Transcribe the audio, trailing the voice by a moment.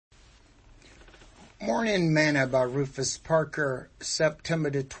Morning Manna by Rufus Parker,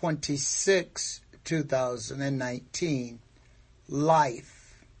 September the 26th, 2019.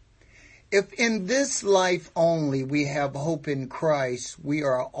 Life. If in this life only we have hope in Christ, we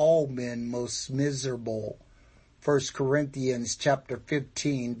are all men most miserable. 1 Corinthians chapter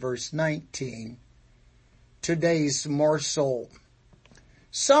 15, verse 19. Today's morsel.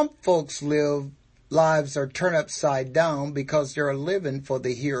 Some folks lives are turned upside down because they're living for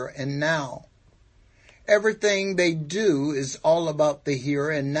the here and now. Everything they do is all about the here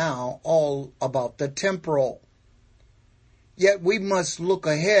and now, all about the temporal. Yet we must look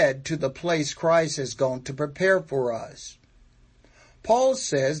ahead to the place Christ has gone to prepare for us. Paul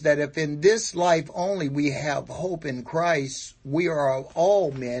says that if in this life only we have hope in Christ, we are of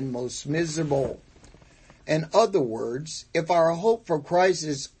all men most miserable. In other words, if our hope for Christ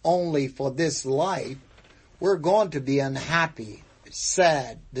is only for this life, we're going to be unhappy,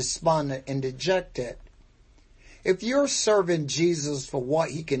 sad, despondent, and dejected. If you're serving Jesus for what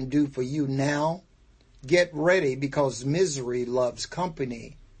he can do for you now, get ready because misery loves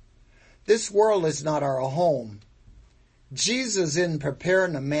company. This world is not our home. Jesus isn't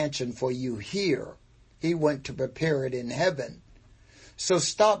preparing a mansion for you here. He went to prepare it in heaven. So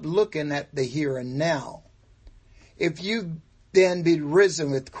stop looking at the here and now. If you then be risen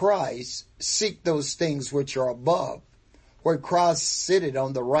with Christ, seek those things which are above, where Christ sitteth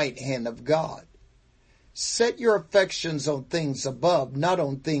on the right hand of God. Set your affections on things above, not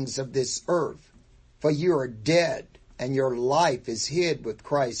on things of this earth. For you are dead, and your life is hid with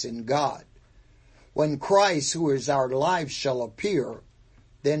Christ in God. When Christ, who is our life, shall appear,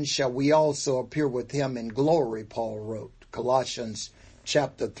 then shall we also appear with him in glory, Paul wrote. Colossians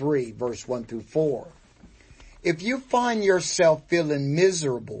chapter 3, verse 1 through 4. If you find yourself feeling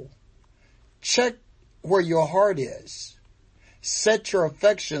miserable, check where your heart is. Set your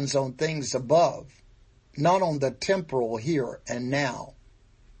affections on things above, not on the temporal here and now.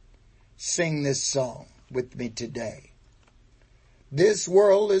 Sing this song with me today. This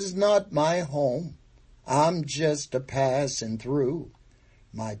world is not my home. I'm just a passing through.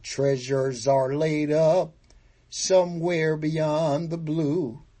 My treasures are laid up somewhere beyond the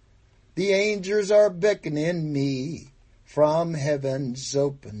blue. The angels are beckoning me from heaven's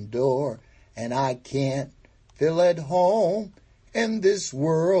open door, and I can't feel at home in this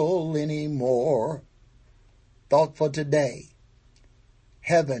world anymore. Thought for today.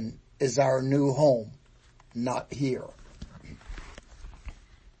 Heaven is our new home, not here.